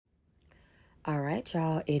All right,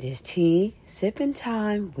 y'all. It is tea sipping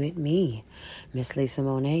time with me, Miss Lisa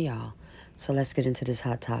Monet, y'all. So let's get into this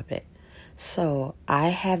hot topic. So I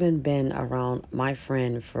haven't been around my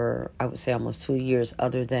friend for, I would say, almost 2 years,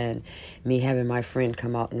 other than me having my friend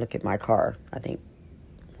come out and look at my car. I think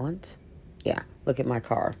once. Yeah, look at my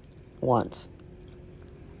car once.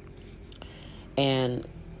 And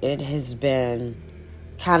it has been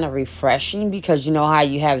kind of refreshing because you know how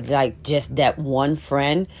you have like just that one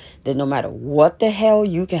friend that no matter what the hell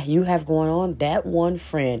you have going on, that one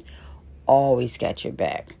friend always got your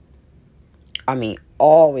back. I mean,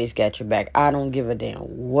 always got your back. I don't give a damn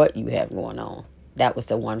what you have going on. That was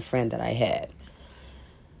the one friend that I had.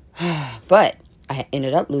 But I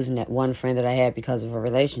ended up losing that one friend that I had because of a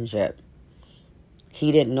relationship.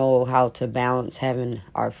 He didn't know how to balance having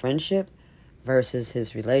our friendship versus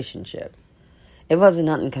his relationship. It wasn't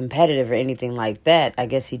nothing competitive or anything like that. I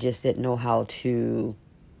guess he just didn't know how to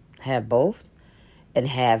have both and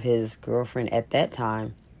have his girlfriend at that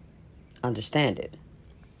time understand it.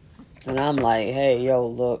 And I'm like, hey, yo,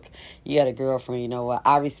 look, you got a girlfriend, you know what?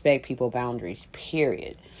 I respect people's boundaries,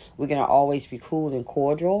 period. We're going to always be cool and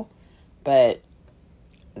cordial, but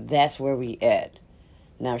that's where we at.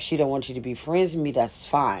 Now, if she don't want you to be friends with me, that's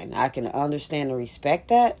fine. I can understand and respect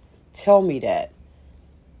that. Tell me that.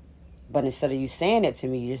 But instead of you saying it to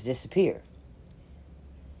me, you just disappear.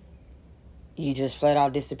 You just flat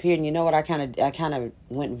out disappeared. And you know what? I kind of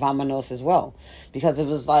went vamonos as well. Because it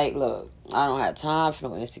was like, look, I don't have time for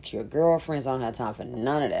no insecure girlfriends. I don't have time for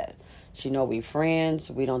none of that. She know we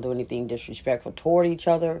friends. We don't do anything disrespectful toward each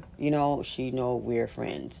other. You know, she know we're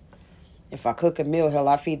friends. If I cook a meal, hell,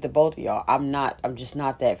 I feed the both of y'all. I'm just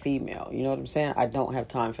not that female. You know what I'm saying? I don't have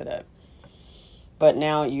time for that. But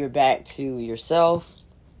now you're back to yourself.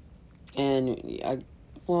 And,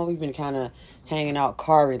 we've been kind of hanging out,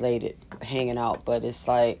 car-related hanging out. But it's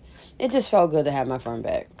like, it just felt good to have my friend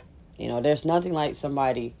back. You know, there's nothing like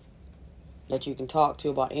somebody that you can talk to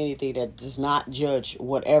about anything that does not judge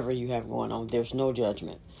whatever you have going on. There's no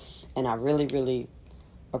judgment. And I really, really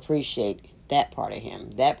appreciate that part of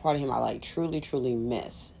him. That part of him I, truly, truly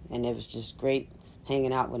miss. And it was just great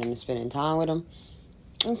hanging out with him and spending time with him.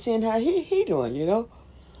 And seeing how he doing, you know.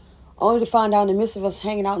 Only to find out in the midst of us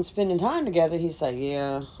hanging out and spending time together, he's like,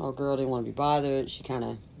 yeah, our girl didn't want to be bothered. She kind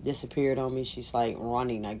of disappeared on me. She's like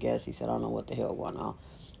running, I guess. He said, I don't know what the hell going on.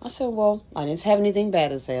 I said, well, I didn't have anything bad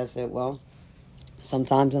to say. I said, well,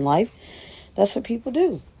 sometimes in life, that's what people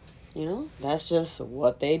do. You know, that's just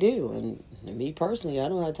what they do. And me personally, I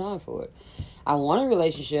don't have time for it. I want a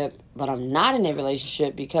relationship, but I'm not in a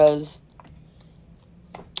relationship because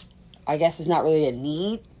I guess it's not really a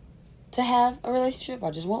need to have a relationship. I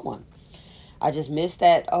just want one. I just miss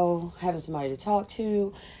that, having somebody to talk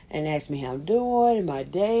to and ask me how I'm doing and my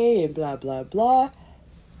day and blah, blah, blah.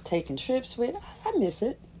 Taking trips with. I miss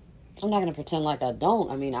it. I'm not going to pretend like I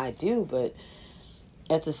don't. I mean, I do, but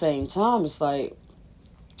at the same time, it's like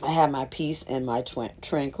I have my peace and my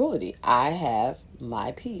tranquility. I have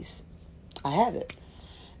my peace. I have it.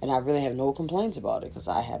 And I really have no complaints about it because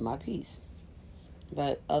I have my peace.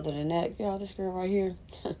 But other than that, this girl right here,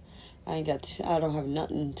 I don't have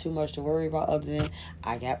nothing too much to worry about other than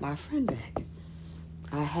I got my friend back.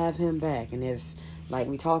 I have him back. And if, like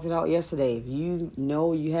we talked about yesterday, if you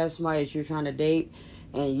know you have somebody that you're trying to date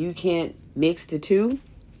and you can't mix the two,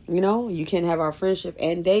 you can't have our friendship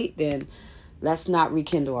and date, then let's not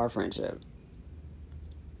rekindle our friendship.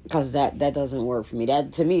 Because that doesn't work for me.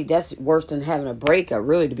 That, to me, that's worse than having a breakup,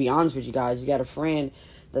 really, to be honest with you guys. You got a friend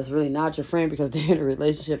that's really not your friend because they're in a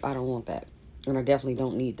relationship. I don't want that. And I definitely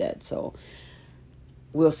don't need that. So,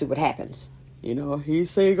 we'll see what happens.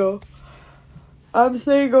 He's single. I'm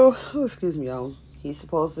single. Oh, excuse me, y'all. He's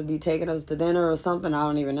supposed to be taking us to dinner or something. I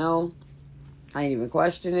don't even know. I ain't even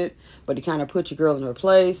question it. But he kind of put your girl in her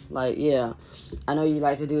place. Like, yeah, I know you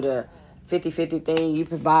like to do the 50-50 thing. You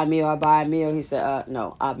provide a meal, I buy a meal. He said,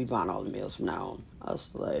 no, I'll be buying all the meals from now on. I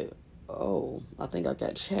was like, oh, I think I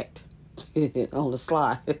got checked on the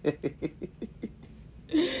slide.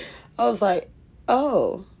 I was like,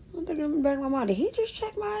 oh, I'm thinking in the back of my mind, did he just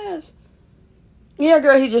check my ass? Yeah,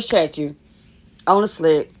 girl, he just checked you. On the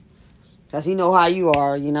slick. Because he know how you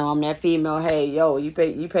are. I'm that female, hey, yo, you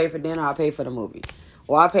pay for dinner, I'll pay for the movie.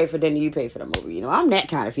 Or I pay for dinner, you pay for the movie. I'm that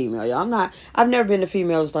kind of female, y'all. I've never been the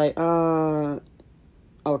female that's like,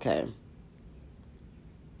 okay.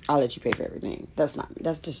 I'll let you pay for everything. That's not me.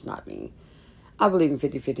 That's just not me. I believe in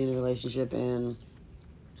 50-50 in a relationship, and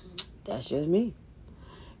that's just me.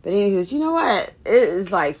 But anyways, you know what? It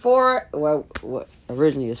is like 4,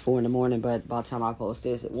 originally it's 4 in the morning, but by the time I post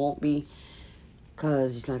this, it won't be.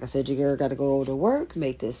 Because, like I said, your girl got to go over to work,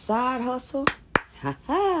 make this side hustle. Ha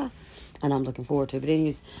ha. And I'm looking forward to it. But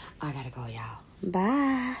anyways, I gotta go, y'all.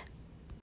 Bye.